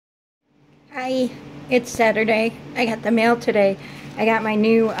Hi, it's Saturday. I got the mail today. I got my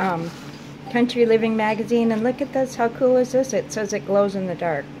new Country Living magazine, and look at this. How cool is this? It says it glows in the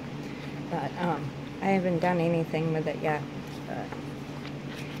dark. But I haven't done anything with it yet.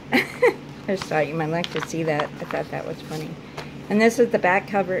 But I just thought you might like to see that. I thought that was funny. And this is the back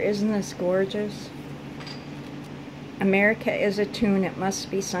cover. Isn't this gorgeous? America is a tune. It must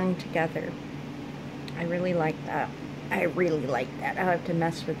be sung together. I really like that. I really like that. I'll have to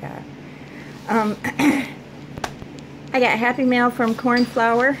mess with that. I got Happy Mail from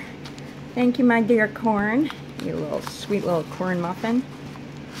Cornflower. Thank you, my dear corn. You little sweet little corn muffin.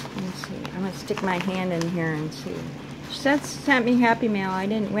 Let me see. I'm going to stick my hand in here and see. She sent me Happy Mail. I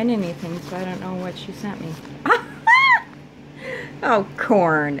didn't win anything, so I don't know what she sent me. Oh,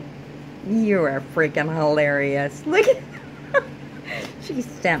 corn. You are freaking hilarious. Look at she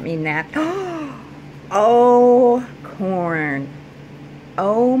sent me that. Oh, corn.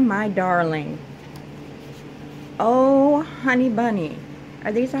 Oh, my darling. Oh, honey bunny.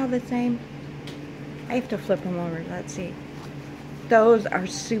 Are these all the same? I have to flip them over. Let's see. Those are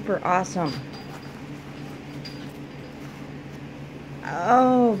super awesome.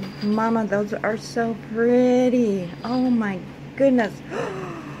 Oh, mama, those are so pretty. Oh, my goodness.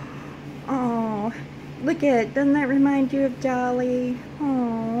 Oh, look at it. Doesn't that remind you of Dolly?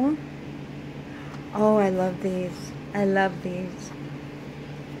 Oh. Oh, I love these. I love these.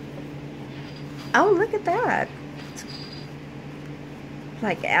 Oh, look at that. It's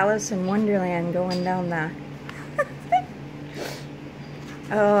like Alice in Wonderland going down the...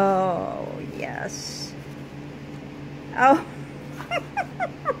 Oh, yes. Oh.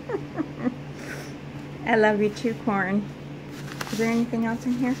 I love you too, corn. Is there anything else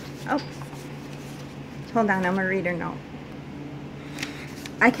in here? Oh. Hold on, I'm going to read her note.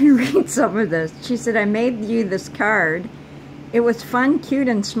 I can read some of this. She said, I made you this card. It was fun, cute,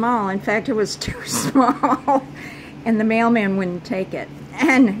 and small. In fact, it was too small, and the mailman wouldn't take it.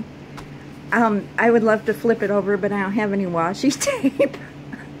 And I would love to flip it over, but I don't have any washi tape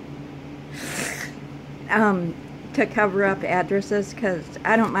to cover up addresses, because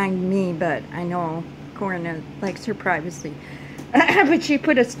I don't mind me, but I know Corn likes her privacy. But she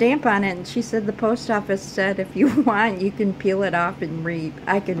put a stamp on it, and she said the post office said if you want, you can peel it off and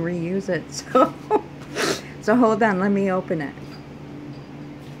I can reuse it. So hold on, let me open it.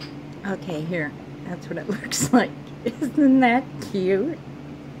 Okay, here. That's what it looks like. Isn't that cute?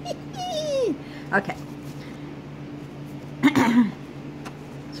 Okay.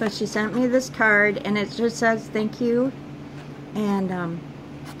 So she sent me this card, and it just says thank you. And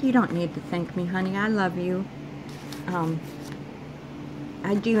you don't need to thank me, honey. I love you.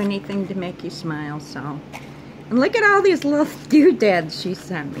 I'd do anything to make you smile, so. And look at all these little doodads she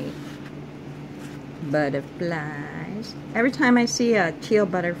sent me. Butterflies. Every time I see a teal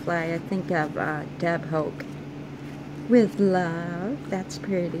butterfly, I think of Deb Hoke. With love. That's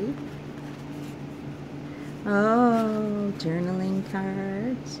pretty. Oh, journaling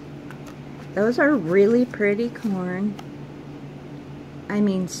cards. Those are really pretty, corn. I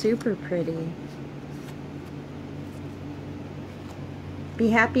mean, super pretty. Be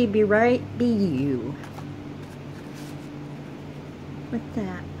happy, be right, be you. What's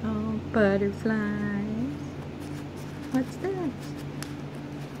that? Oh, butterflies. What's this?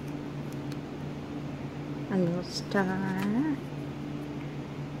 A little star.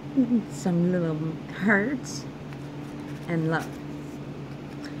 Some little hearts. And love.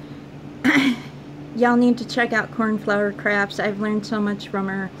 Y'all need to check out Cornflower Crafts. I've learned so much from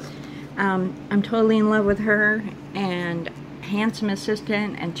her. I'm totally in love with her. And handsome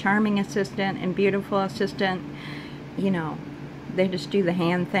assistant and charming assistant and beautiful assistant. You know, they just do the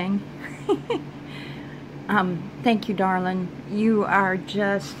hand thing. Thank you, darling. You are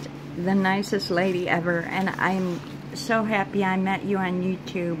just the nicest lady ever, and I'm so happy I met you on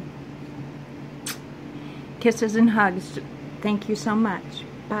YouTube. Kisses and hugs. Thank you so much.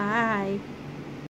 Bye.